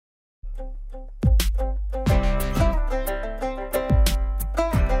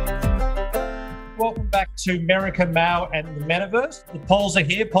Welcome back to America Mao and the Metaverse. The Pauls are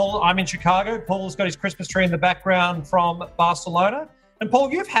here. Paul, I'm in Chicago. Paul's got his Christmas tree in the background from Barcelona. And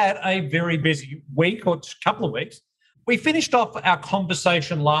Paul, you've had a very busy week or couple of weeks. We finished off our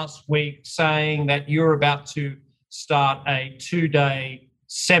conversation last week saying that you're about to start a 2-day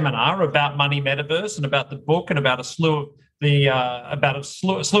seminar about money metaverse and about the book and about a slew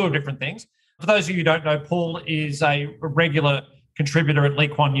of different things. For those of you who don't know, Paul is a regular contributor at Lee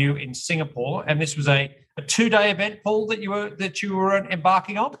Kuan Yew in Singapore, and this was a 2-day event, Paul, that you were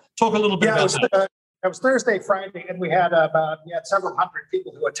embarking on. Talk a little bit about that. It was Thursday, Friday, and we had several hundred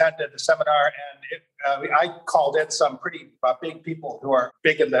people who attended the seminar, and I called in some pretty big people who are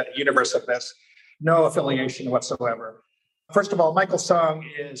big in the universe of this, no affiliation whatsoever. First of all, Michael Sung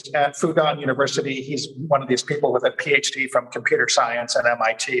is at Fudan University. He's one of these people with a PhD from computer science at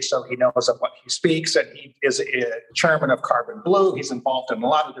MIT, so he knows of what he speaks, and he is a chairman of Carbon Blue. He's involved in a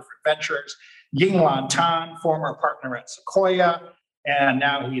lot of different ventures. Yinglan Tan, former partner at Sequoia, and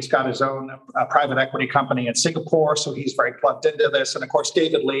now he's got his own private equity company in Singapore, so he's very plugged into this. And of course,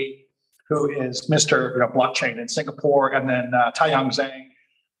 David Lee, who is Mr. Blockchain in Singapore, and then Taiyang Zhang,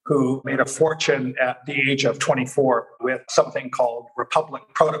 who made a fortune at the age of 24 with something called Republic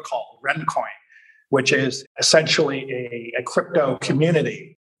Protocol, Rencoin, which is essentially a crypto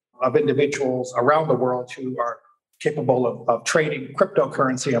community of individuals around the world who are capable of trading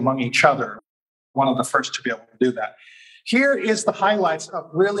cryptocurrency among each other. One of the first to be able to do that. Here is the highlights of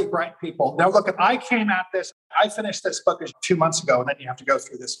really bright people. Now, look, I came at this, I finished this book 2 months ago, and then you have to go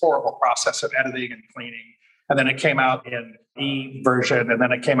through this horrible process of editing and cleaning. And then it came out in e-version, and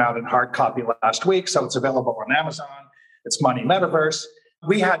then it came out in hard copy last week. So it's available on Amazon. It's Money Metaverse.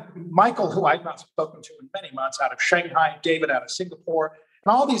 We had Michael, who I've not spoken to in many months, out of Shanghai, David out of Singapore.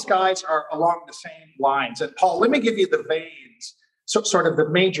 And all these guys are along the same lines. And Paul, let me give you the veins, sort of the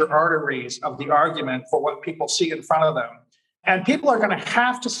major arteries of the argument for what people see in front of them. And people are going to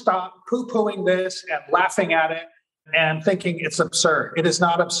have to stop poo-pooing this and laughing at it and thinking it's absurd. It is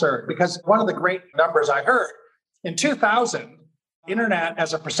not absurd, because one of the great numbers I heard, in 2000, internet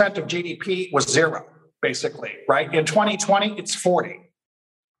as a percent of GDP was 0, basically, right? In 2020, it's 40,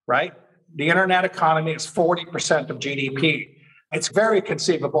 right? The internet economy is 40% of GDP. It's very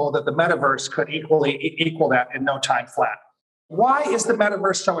conceivable that the metaverse could equal that in no time flat. Why is the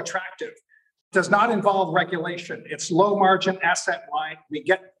metaverse so attractive? It does not involve regulation. It's low margin, asset light. We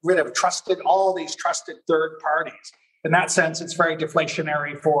get rid of all these trusted third parties. In that sense, it's very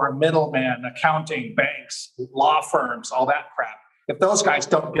deflationary for middlemen, accounting, banks, law firms, all that crap. If those guys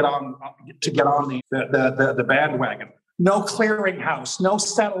don't get on the bandwagon, no clearinghouse, no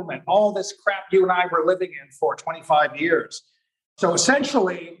settlement, all this crap you and I were living in for 25 years. So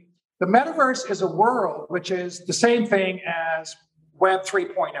essentially, the metaverse is a world which is the same thing as Web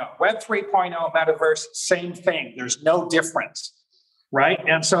 3.0. Web 3.0, metaverse, same thing. There's no difference, right?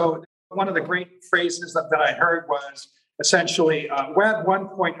 And so one of the great phrases that I heard was essentially Web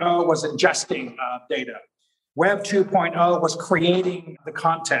 1.0 was ingesting data. Web 2.0 was creating the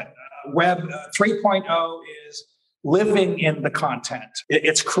content. Web 3.0 is living in the content.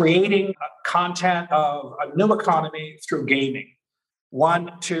 It's creating content of a new economy through gaming.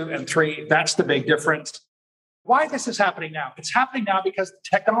 1, 2, and 3, that's the big difference. Why this is happening now? It's happening now because the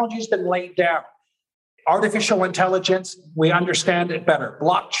technology has been laid down. Artificial intelligence, we understand it better.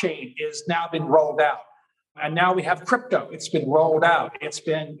 Blockchain is now been rolled out. And now we have crypto. It's been rolled out. It's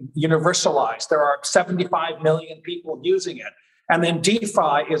been universalized. There are 75 million people using it. And then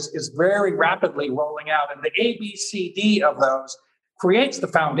DeFi is very rapidly rolling out. And the ABCD of those creates the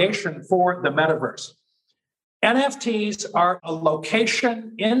foundation for the metaverse. NFTs are a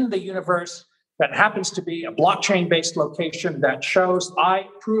location in the universe that happens to be a blockchain-based location that shows I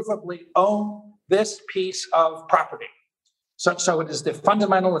provably own this piece of property. So it is the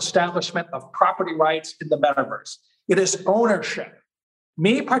fundamental establishment of property rights in the metaverse. It is ownership.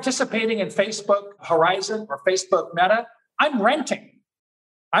 Me participating in Facebook Horizon or Facebook Meta, I'm renting.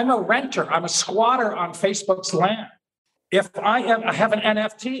 I'm a renter. I'm a squatter on Facebook's land. If I have an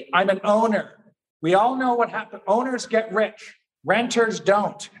NFT, I'm an owner. We all know what happens. Owners get rich. Renters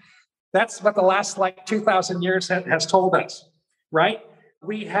don't. That's what the last 2,000 years has told us, right?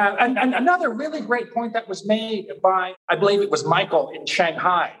 We have and another really great point that was made by, I believe it was Michael in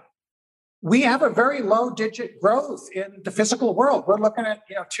Shanghai. We have a very low digit growth in the physical world. We're looking at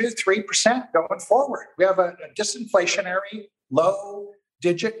 2-3% going forward. We have a disinflationary low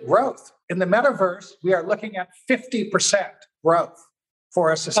digit growth. In the metaverse, we are looking at 50% growth.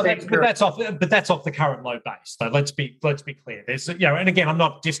 for a sustained period. But that's off the current low base. So let's be clear. There's, and again, I'm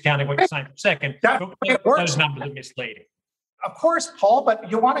not discounting what you're saying for a second. Those numbers are misleading. Of course, Paul,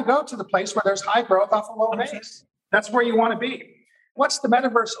 but you want to go to the place where there's high growth off a low base. That's where you want to be. What's the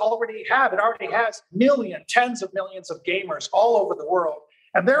metaverse already have? It already has tens of millions of gamers all over the world.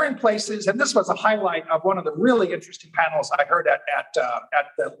 And they're in places, and this was a highlight of one of the really interesting panels I heard at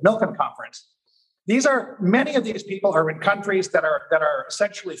the Milken conference. Many of these people are in countries that are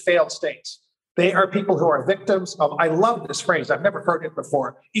essentially failed states. They are people who are victims of, I love this phrase, I've never heard it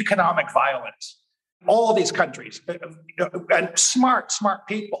before, economic violence. All these countries, and smart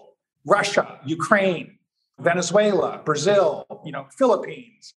people, Russia, Ukraine, Venezuela, Brazil,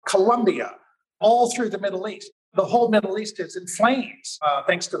 Philippines, Colombia, all through the Middle East. The whole Middle East is in flames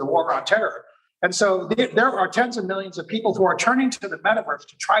thanks to the war on terror. And so there are tens of millions of people who are turning to the metaverse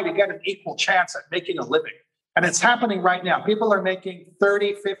to try to get an equal chance at making a living. And it's happening right now. People are making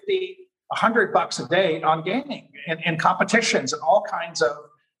 30, 50, $100 a day on gaming and competitions and all kinds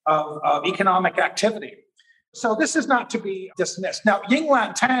of economic activity. So this is not to be dismissed. Now,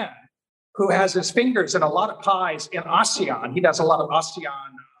 Yinglan Tan, who has his fingers in a lot of pies in ASEAN, he does a lot of ASEAN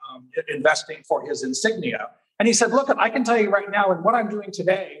investing for his insignia. And he said, look, I can tell you right now, in what I'm doing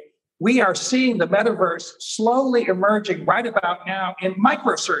today, we are seeing the metaverse slowly emerging right about now in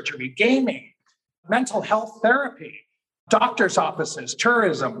microsurgery, gaming, mental health therapy, doctor's offices,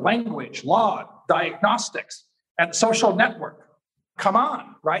 tourism, language, law, diagnostics, and social network. Come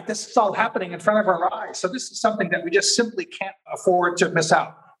on, right? This is all happening in front of our eyes. So this is something that we just simply can't afford to miss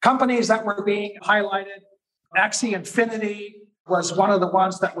out. Companies that were being highlighted, Axie Infinity was one of the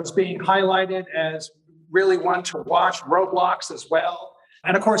ones that was being highlighted as really one to watch, Roblox as well.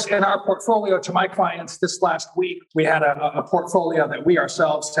 And of course, in our portfolio to my clients this last week, we had a portfolio that we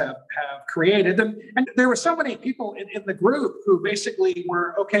ourselves have created. And there were so many people in the group who basically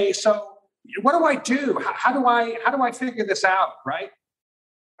were, okay, so what do I do? How do I figure this out, right?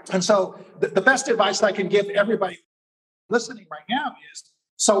 And so the best advice I can give everybody listening right now is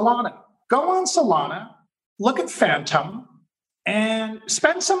Solana. Go on Solana, look at Phantom, and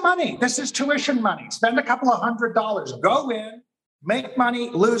spend some money. This is tuition money. Spend a couple of $100. Go in, make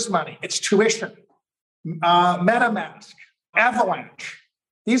money, lose money. It's tuition. MetaMask, Avalanche.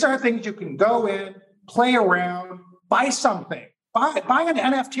 These are things you can go in, play around, buy something. Buy an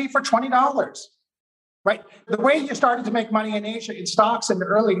NFT for $20, right? The way you started to make money in Asia in stocks in the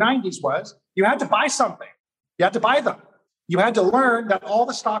early 90s was you had to buy something. You had to buy them. You had to learn that all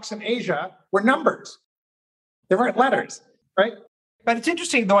the stocks in Asia were numbers. They weren't letters, right? But it's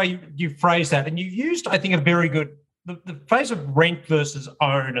interesting the way you phrase that. And you used, I think, a very good, the phrase of rent versus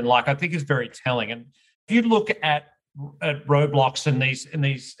own, and I think is very telling. And if you look at Roblox and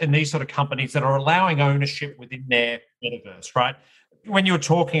these sort of companies that are allowing ownership within their metaverse, right? When you were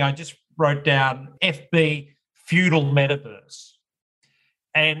talking, I just wrote down FB feudal metaverse.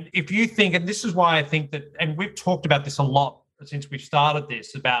 And if you think, and this is why I think that, and we've talked about this a lot since we've started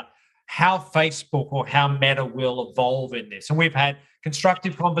this, about how Facebook or how Meta will evolve in this. And we've had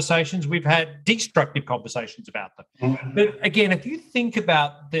constructive conversations, we've had destructive conversations about them. Mm-hmm. But again, if you think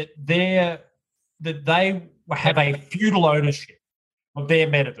about that they have a feudal ownership of their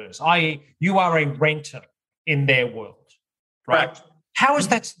metaverse, i.e., you are a renter in their world, right? How is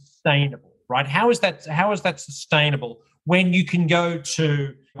that sustainable, right? How is that sustainable when you go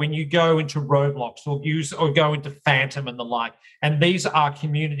into Roblox or go into Phantom and the like? And these are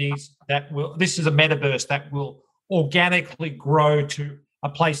communities this is a metaverse that will organically grow to a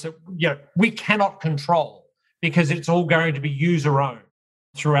place that we cannot control because it's all going to be user-owned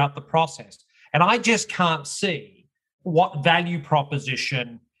throughout the process. And I just can't see what value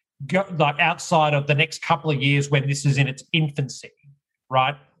proposition, outside of the next couple of years when this is in its infancy,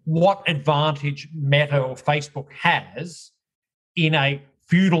 right? What advantage Meta or Facebook has in a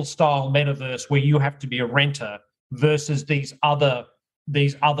feudal style metaverse where you have to be a renter versus these other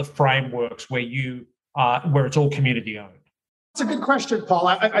frameworks where it's all community owned? It's a good question, Paul.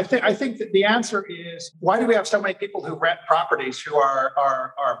 I think that the answer is, why do we have so many people who rent properties who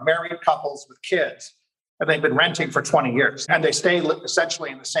are married couples with kids, and they've been renting for 20 years, and they stay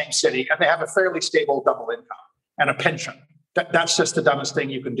essentially in the same city, and they have a fairly stable double income and a pension? That's just the dumbest thing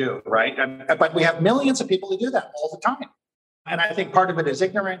you can do, right? But we have millions of people who do that all the time. And I think part of it is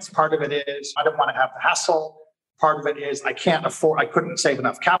ignorance. Part of it is, I don't want to have the hassle. Part of it is, I couldn't save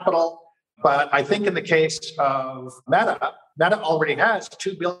enough capital. But I think in the case of Meta already has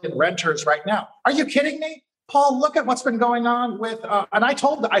 2 billion renters right now. Are you kidding me? Paul, look at what's been going on with, and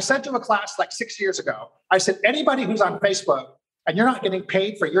I said to a class like 6 years ago, I said, anybody who's on Facebook and you're not getting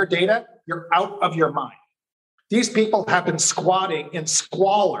paid for your data, you're out of your mind. These people have been squatting in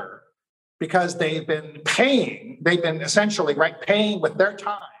squalor because they've been essentially, right, paying with their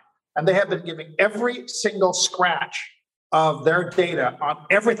time. And they have been giving every single scratch of their data on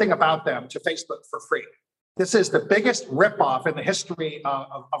everything about them to Facebook for free. This is the biggest ripoff in the history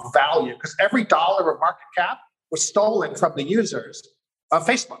of value, because every dollar of market cap was stolen from the users of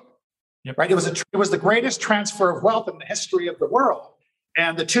Facebook. Yep. Right? It was the greatest transfer of wealth in the history of the world.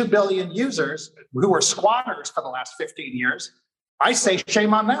 And the 2 billion users who were squatters for the last 15 years, I say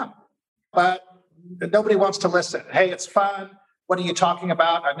shame on them. But nobody wants to listen. Hey, it's fun. What are you talking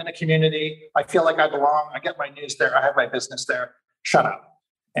about? I'm in a community. I feel like I belong. I get my news there. I have my business there. Shut up.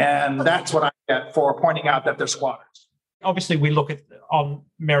 And that's what I get for pointing out that they're squatters. Obviously, we look at on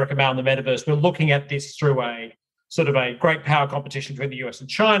America Now and the metaverse, we're looking at this through a sort of a great power competition between the US and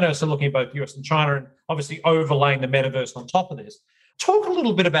China. So looking at both US and China and obviously overlaying the metaverse on top of this. Talk a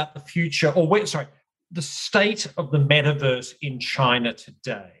little bit about the future, the state of the metaverse in China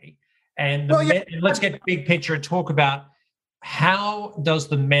today. And let's get big picture and talk about how does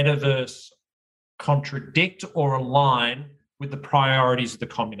the metaverse contradict or align with the priorities of the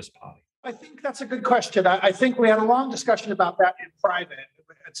Communist Party? I think that's a good question. I think we had a long discussion about that in private.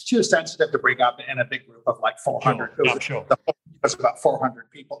 It's too sensitive to bring up in a big group of like 400. Sure. It's about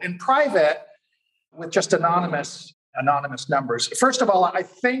 400 people. In private, with just anonymous numbers. First of all, I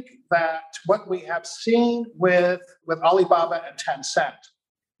think that what we have seen with Alibaba and Tencent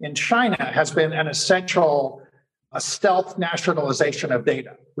in China has been an essential stealth nationalization of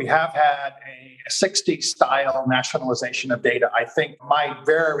data. We have had a 60s style nationalization of data. I think my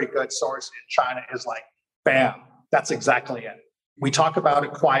very good source in China is like, bam, that's exactly it. We talk about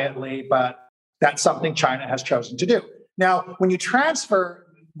it quietly, but that's something China has chosen to do. Now, when you transfer,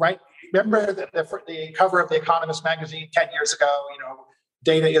 right, remember the cover of The Economist magazine 10 years ago,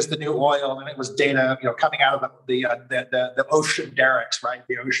 data is the new oil, and it was data, coming out of the ocean derricks, right,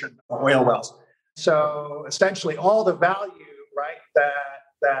 the ocean oil wells. So essentially, all the value, right,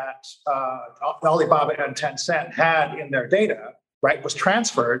 that Alibaba and Tencent had in their data, right, was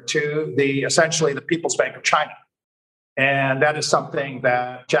transferred to essentially the People's Bank of China, and that is something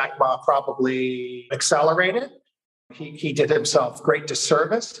that Jack Ma probably accelerated. He did himself great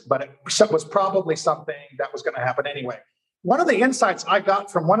disservice, but it was probably something that was going to happen anyway. One of the insights I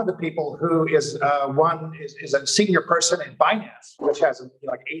got from one of the people who is a senior person in Binance, which has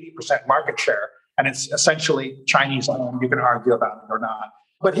like 80% market share, and it's essentially Chinese owned. You can argue about it or not,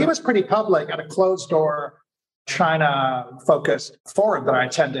 but he was pretty public at a closed door China focused forum that I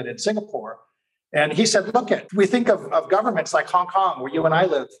attended in Singapore. And he said, look, we think of governments like Hong Kong, where you and I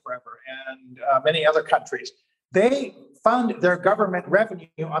lived forever, and many other countries. They fund their government revenue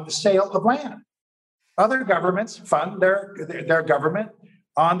on the sale of land. Other governments fund their government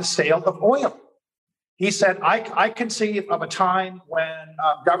on the sale of oil. He said, I conceive of a time when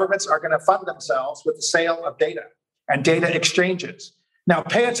governments are going to fund themselves with the sale of data and data exchanges. Now,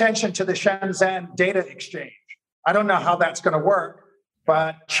 pay attention to the Shenzhen data exchange. I don't know how that's going to work,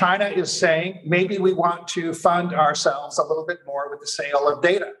 but China is saying maybe we want to fund ourselves a little bit more with the sale of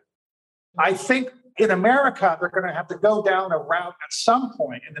data. I think in America, they're going to have to go down a route at some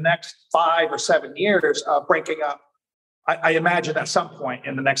point in the next 5 or 7 years of breaking up. I imagine at some point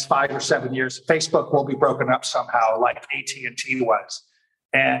in the next 5 or 7 years, Facebook will be broken up somehow, like AT&T was,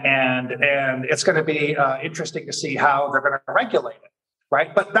 and it's going to be interesting to see how they're going to regulate it,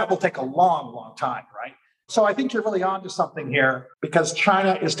 right? But that will take a long, long time, right? So I think you're really onto something here, because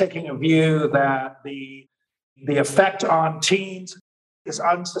China is taking a view that the effect on teens is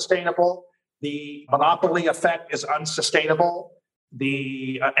unsustainable. The monopoly effect is unsustainable.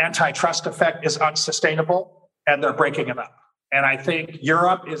 The antitrust effect is unsustainable, and they're breaking it up. And I think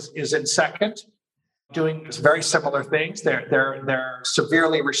Europe is in second, doing very similar things. They're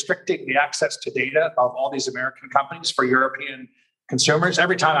severely restricting the access to data of all these American companies for European consumers.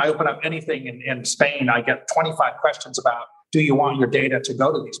 Every time I open up anything in Spain, I get 25 questions about, do you want your data to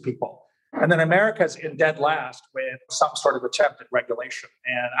go to these people? And then America's in dead last with some sort of attempt at regulation.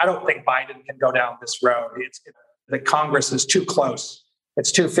 And I don't think Biden can go down this road. The Congress is too close. It's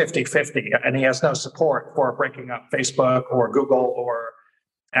too 50-50, and he has no support for breaking up Facebook or Google or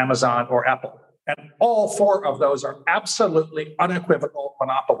Amazon or Apple. And all 4 of those are absolutely unequivocal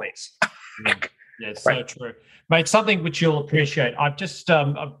monopolies. Yeah, it's right. So true. Mate, something which you'll appreciate. I'm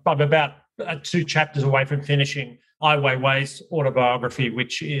about 2 chapters away from finishing Ai Weiwei's autobiography,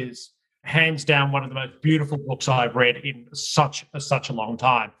 which is hands down one of the most beautiful books I've read in such a long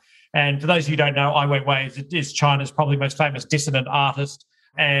time. And for those of you who don't know, Ai Weiwei is China's probably most famous dissident artist.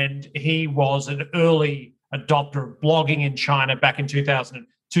 And he was an early adopter of blogging in China back in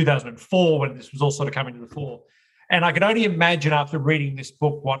 2004, when this was all sort of coming to the fore. And I can only imagine after reading this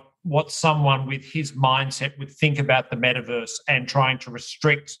book what someone with his mindset would think about the metaverse and trying to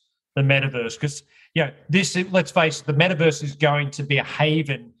restrict the metaverse. Because, let's face it, the metaverse is going to be a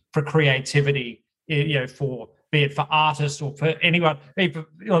haven for creativity, for be it for artists or for anyone.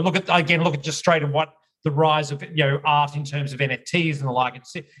 Look at just straight at what the rise of art in terms of NFTs and the like.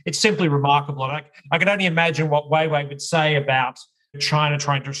 It's simply remarkable. And I can only imagine what Weiwei would say about China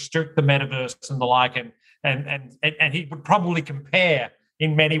trying to restrict the metaverse and the like, and he would probably compare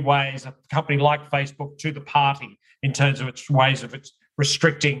in many ways a company like Facebook to the party in terms of its ways of its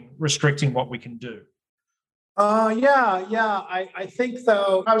restricting what we can do. I think,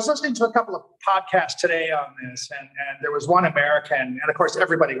 though, I was listening to a couple of podcasts today on this, and there was one American, and of course,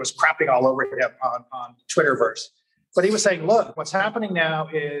 everybody was crapping all over him on Twitterverse. But he was saying, look, what's happening now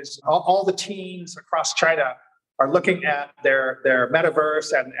is all the teens across China are looking at their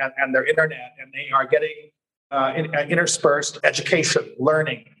metaverse and their internet, and they are getting interspersed education,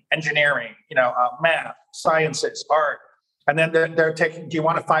 learning, engineering, math, sciences, art. And then they're taking, do you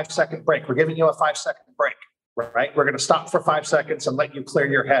want a 5-second break? We're giving you a 5-second break. Right? We're going to stop for 5 seconds and let you clear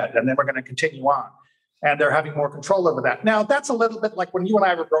your head, and then we're going to continue on. And they're having more control over that. Now, that's a little bit like when you and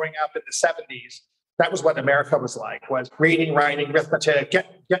I were growing up in the 70s. That was what America was like, was reading, writing, arithmetic, get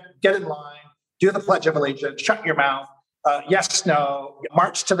in line, do the Pledge of Allegiance, shut your mouth, yes, no,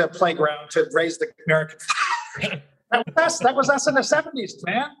 march to the playground to raise the American flag. That was us in the 70s,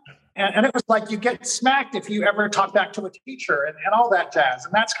 man. And it was like you get smacked if you ever talk back to a teacher and all that jazz.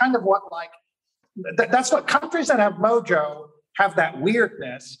 And that's kind of what that's what countries that have mojo have, that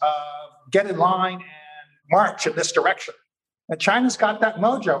weirdness of get in line and march in this direction. And China's got that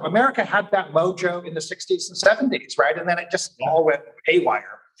mojo. America had that mojo in the 60s and 70s, right? And then it just all went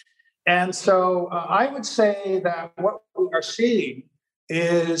haywire. And so I would say that what we are seeing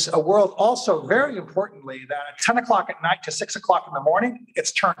is a world also, very importantly, that at 10 o'clock at night to 6 o'clock in the morning,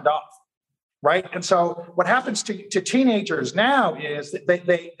 it's turned off. Right. And so what happens to teenagers now is that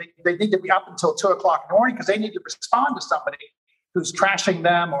they need to be up until 2 o'clock in the morning because they need to respond to somebody who's trashing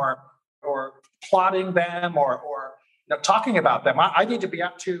them or plotting them or talking about them. I need to be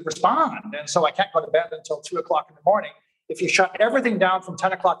up to respond. And so I can't go to bed until 2 o'clock in the morning. If you shut everything down from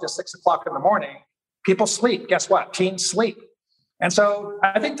 10 o'clock to 6 o'clock in the morning, people sleep. Guess what? Teens sleep. And so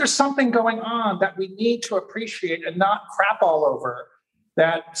I think there's something going on that we need to appreciate and not crap all over,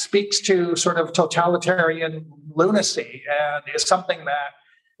 that speaks to sort of totalitarian lunacy and is something that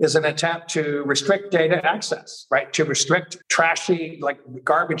is an attempt to restrict data access, right? To restrict trashy, like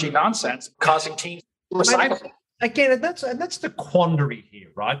garbagey nonsense, causing teens suicidal. Again, and that's the quandary here,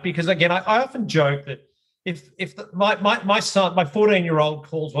 right? Because again, I often joke that if my son, my 14-year-old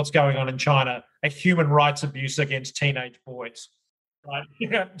calls what's going on in China a human rights abuse against teenage boys, right?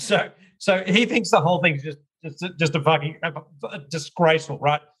 So he thinks the whole thing's just a fucking disgraceful,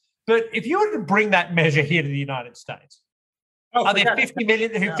 right? But if you were to bring that measure here to the United States, are there 50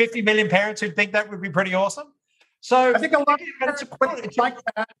 million parents who think that would be pretty awesome? So I think a lot of parents would like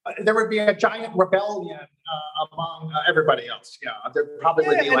that. There would be a giant rebellion among everybody else. Yeah, there probably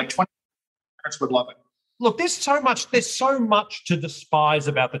would be like 20 parents would love it. Look, there's so much to despise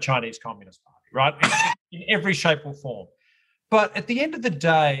about the Chinese Communist Party, right? In every shape or form. But at the end of the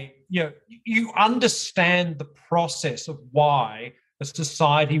day, you understand the process of why a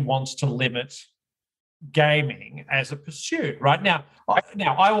society wants to limit gaming as a pursuit. Right now,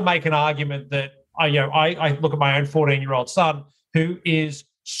 I will make an argument that I look at my own 14-year-old son, who is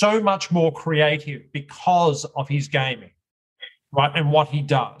so much more creative because of his gaming, right, and what he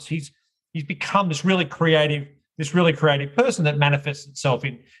does. He's become this really creative person that manifests itself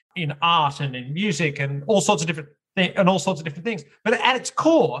in art and in music and all sorts of different things. But at its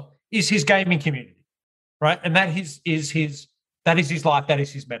core is his gaming community, right? And that is his life. That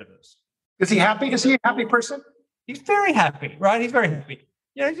is his metaverse. Is he happy? Is he a happy person? He's very happy, right? He's very happy.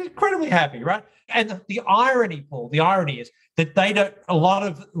 He's incredibly happy, right? And the irony, Paul, is that they don't. A lot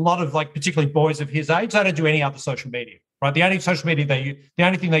of like particularly boys of his age, they don't do any other social media, right? The only social media the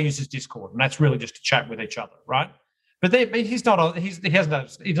only thing they use is Discord, and that's really just to chat with each other, right? But he's not on. He's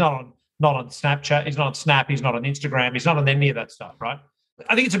not on Snapchat. He's not on Snap. He's not on Instagram. He's not on any of that stuff, right?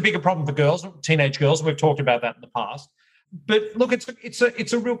 I think it's a bigger problem for girls, teenage girls, and we've talked about that in the past. But look,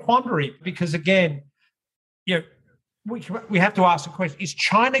 it's a real quandary because again, we have to ask the question: is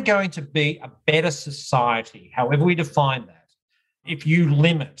China going to be a better society, however we define that, if you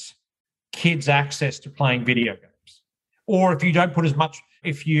limit kids' access to playing video games, or if you don't put as much,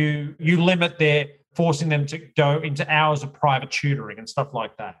 if you limit forcing them to go into hours of private tutoring and stuff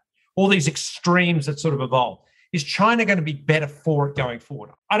like that? All these extremes that sort of evolve. is China going to be better for it going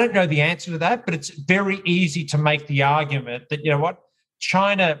forward? I don't know the answer to that, but it's very easy to make the argument that, you know what,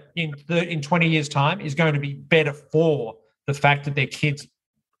 China in 20 years' time is going to be better for the fact that their kids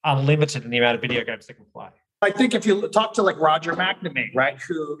are limited in the amount of video games they can play. I think if you talk to like Roger McNamee, right,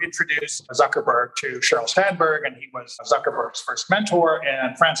 who introduced Zuckerberg to Sheryl Sandberg, and he was Zuckerberg's first mentor,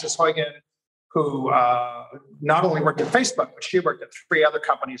 and Frances Haugen, who not only worked at Facebook, but she worked at 3 other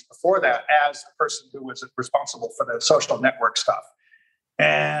companies before that as the person who was responsible for the social network stuff.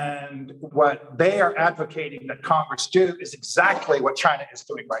 And what they are advocating that Congress do is exactly what China is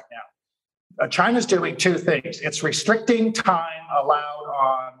doing right now. China's doing 2 things. It's restricting time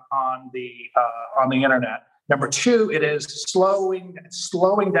allowed on the internet. Number 2, it is slowing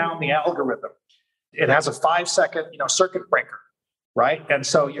down the algorithm. It has a 5-second, circuit breaker, right? And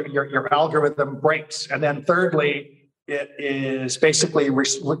so your algorithm breaks. And then thirdly, it is basically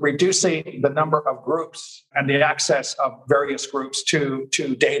reducing the number of groups and the access of various groups to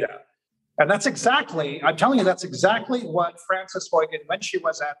data. And that's exactly what Frances Haugen, when she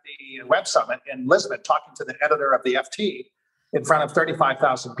was at the Web Summit in Lisbon, talking to the editor of the FT in front of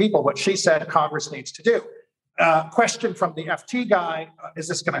 35,000 people, what she said Congress needs to do. Question from the FT guy, is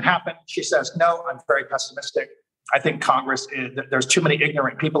this going to happen? She says, no, I'm very pessimistic. I think Congress there's too many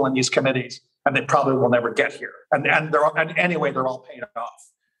ignorant people in these committees, and they probably will never get here. And anyway, they're all paid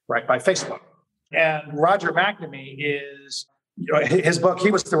off, right, by Facebook. And Roger McNamee is, his book, he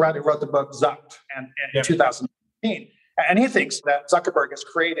was the writer who wrote the book Zucked in 2015. And he thinks that Zuckerberg has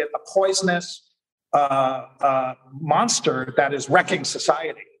created a poisonous monster that is wrecking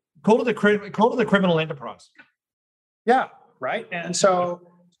society. Call it the criminal enterprise. Yeah, right. And so,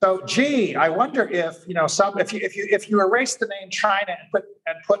 gee, I wonder if if you erase the name China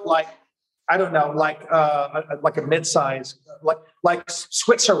and put like, I don't know, like a mid-size, like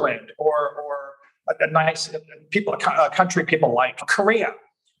Switzerland or a nice country people like Korea,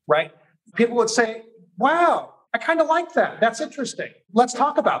 right? People would say, "Wow, I kind of like that. That's interesting. Let's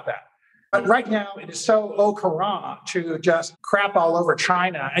talk about that." But right now, it is so au courant to just crap all over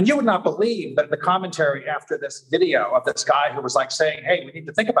China. And you would not believe that the commentary after this video of this guy who was like saying, hey, we need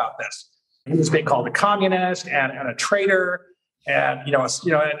to think about this. He was being called a communist and a traitor and,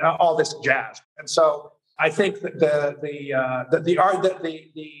 and all this jazz. And so I think that the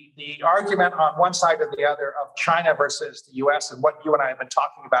argument on one side or the other of China versus the US and what you and I have been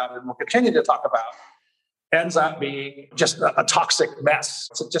talking about and will continue to talk about ends up being just a toxic mess.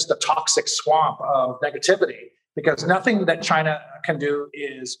 It's just a toxic swamp of negativity because nothing that China can do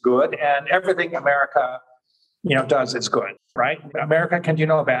is good, and everything America, does is good, right? America can do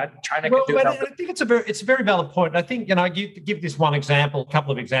no bad. China can do no good. I think it's a very valid point. I think you give this one example, a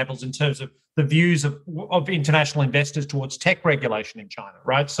couple of examples in terms of the views of international investors towards tech regulation in China,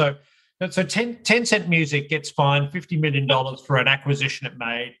 right? So Tencent Music gets fined $50 million for an acquisition it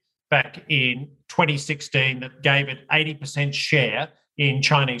made back in 2016 that gave it 80% share in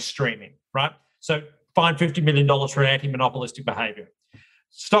Chinese streaming, right? So fined $50 million for anti-monopolistic behavior.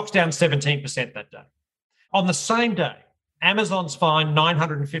 Stock's down 17% that day. On the same day, Amazon's fined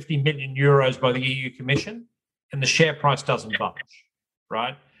 950 million euros by the EU Commission, and the share price doesn't budge,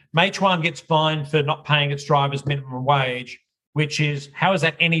 right? Meituan gets fined for not paying its drivers minimum wage, which is, how is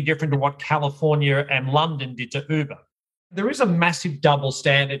that any different to what California and London did to Uber? There is a massive double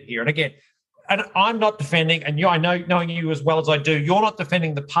standard here. And again, I'm not defending, and I know, knowing you as well as I do, you're not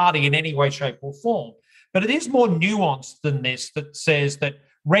defending the party in any way, shape, or form. But it is more nuanced than this, that says that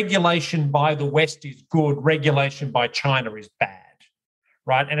regulation by the West is good, regulation by China is bad,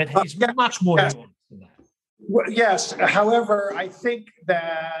 right? And it is much more nuanced than that. Well, yes. However, I think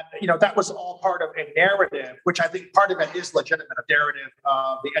that, that was all part of a narrative, which I think part of it is legitimate, a narrative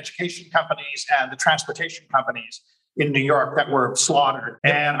of the education companies and the transportation companies in New York that were slaughtered.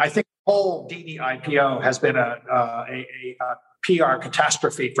 And I think the whole Didi IPO has been a PR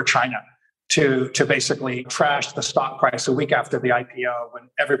catastrophe for China to basically trash the stock price a week after the IPO when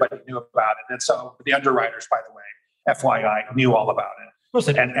everybody knew about it. And so the underwriters, by the way, FYI, knew all about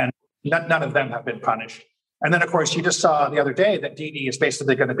it. And none of them have been punished. And then, of course, you just saw the other day that Didi is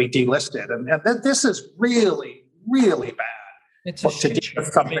basically going to be delisted. And this is really, really bad. It's a shit show.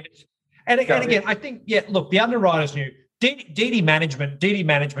 And again, I think, look, the underwriters knew. Didi management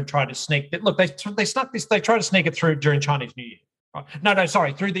tried to sneak it. Look, they snuck this. They tried to sneak it through during Chinese New Year. Right?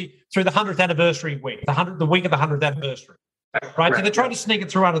 Sorry, through the 100th anniversary week, the week of the 100th anniversary, right? So they tried to sneak it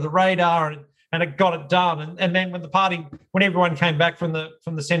through under the radar, and it got it done. And then when everyone came back from the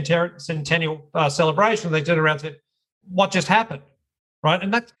centennial celebration, they turned around and said, "What just happened?" Right?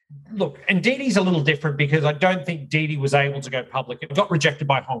 And Didi's a little different because I don't think Didi was able to go public. It got rejected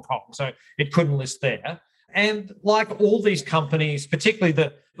by Hong Kong, so it couldn't list there. And like all these companies,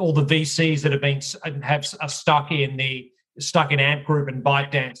 particularly all the VCs that are stuck in Ant Group and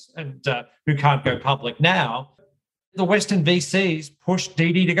ByteDance and who can't go public now, the Western VCs pushed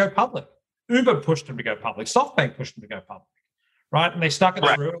Didi to go public. Uber pushed them to go public. SoftBank pushed them to go public, right? And they stuck it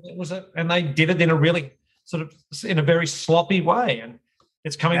through. And they did it in a really in a very sloppy way, and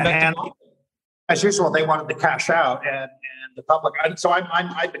it's coming back to market. As usual, they wanted to cash out, and the public. So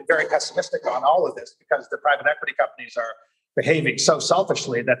I've been very pessimistic on all of this because the private equity companies are behaving so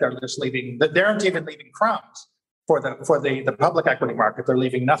selfishly that they're just leaving. They aren't even leaving crumbs for the public equity market. They're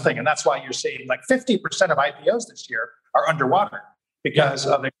leaving nothing, and that's why you're seeing like 50% of IPOs this year are underwater because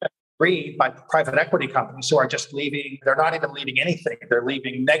of the greed by private equity companies who are just leaving. They're not even leaving anything. They're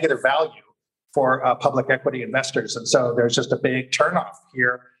leaving negative value for public equity investors, and so there's just a big turnoff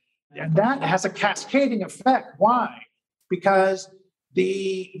here. And that has a cascading effect. Why? Because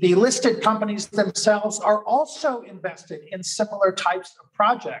the listed companies themselves are also invested in similar types of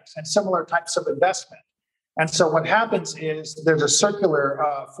projects and similar types of investment. And so what happens is there's a circular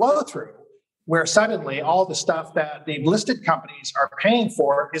flow through where suddenly all the stuff that the listed companies are paying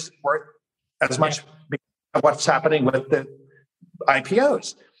for isn't worth as much of what's happening with the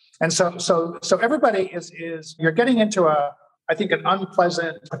IPOs. And so everybody is you're getting into I think an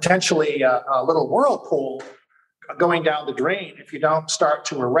unpleasant, potentially a little whirlpool going down the drain if you don't start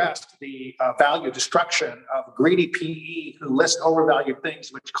to arrest the value destruction of greedy PE who list overvalued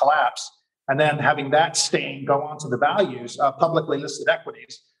things which collapse, and then having that stain go on to the values of publicly listed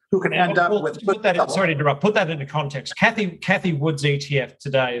equities who can end up with. Sorry to interrupt. Put that into context. Cathie Wood's ETF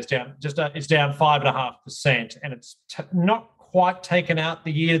today is down 5.5%, and it's not quite taken out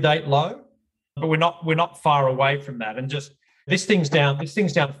the year-to-date low, but we're not far away from that. And just this thing's down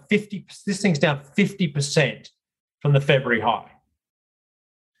 50% from the February high.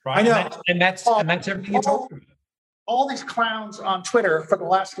 Right? I know. And that's everything you're talking about. All these clowns on Twitter for the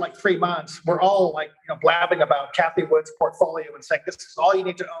last 3 months were all blabbing about Cathie Wood's portfolio and saying this is all you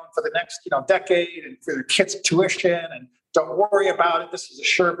need to own for the next decade and for your kids' tuition, and don't worry about it. This is a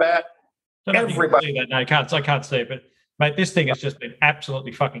sure bet. Everybody. No, I can't see it, but mate, this thing has just been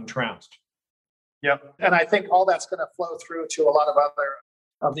absolutely fucking trounced. Yep. And I think all that's going to flow through to a lot of other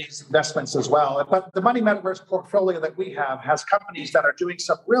of these investments as well. But the Money Metaverse portfolio that we have has companies that are doing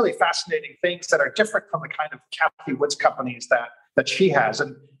some really fascinating things that are different from the kind of Cathie Wood's companies that she has.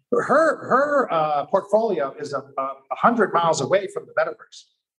 And her portfolio is 100 miles away from the metaverse.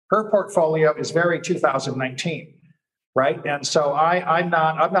 Her portfolio is very 2019, right? And so I'm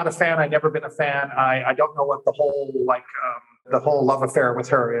not a fan. I've never been a fan. I don't know what the whole love affair with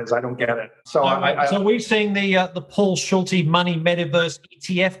her is. I don't get it. So so we're seeing the Paul Schulte Money Metaverse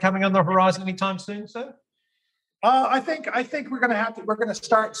ETF coming on the horizon anytime soon, sir? I think we're going to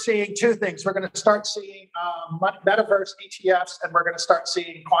start seeing two things. We're going to start seeing metaverse ETFs, and we're going to start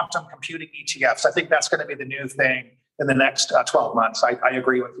seeing quantum computing ETFs. I think that's going to be the new thing in the next 12 months. I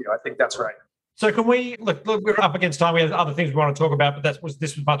agree with you. I think that's right. So can we look? We're up against time. We have other things we want to talk about, but this was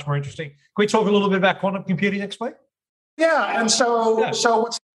much more interesting. Can we talk a little bit about quantum computing next week? Yeah, and so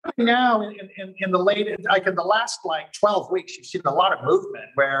what's happening now in the last 12 weeks, you've seen a lot of movement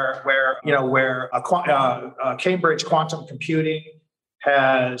where Cambridge Quantum Computing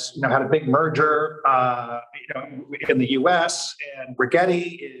has had a big merger in the U.S. and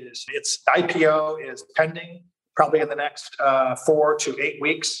Rigetti its IPO is pending probably in the next 4 to 8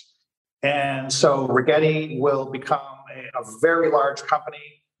 weeks, and so Rigetti will become a very large company.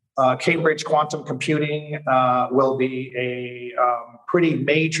 Cambridge Quantum Computing will be a pretty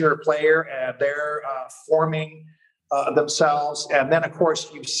major player, and they're forming themselves. And then, of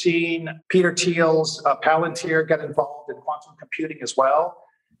course, you've seen Peter Thiel's Palantir get involved in quantum computing as well.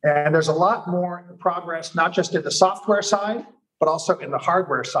 And there's a lot more progress, not just in the software side, but also in the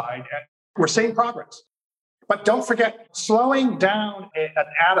hardware side. And we're seeing progress. But don't forget, slowing down an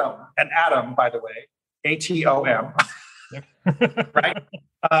atom, by the way, ATOM, right?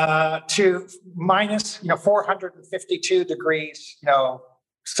 To minus 452 degrees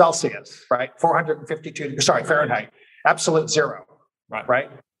Celsius, right? Fahrenheit, absolute zero,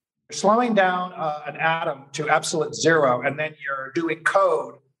 right? You're slowing down an atom to absolute zero, and then you're doing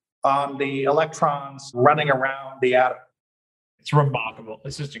code on the electrons running around the atom. It's remarkable.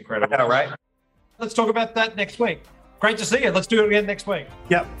 It's just incredible. I know, right? Let's talk about that next week. Great to see you. Let's do it again next week.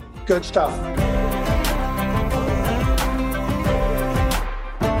 Yep, good stuff.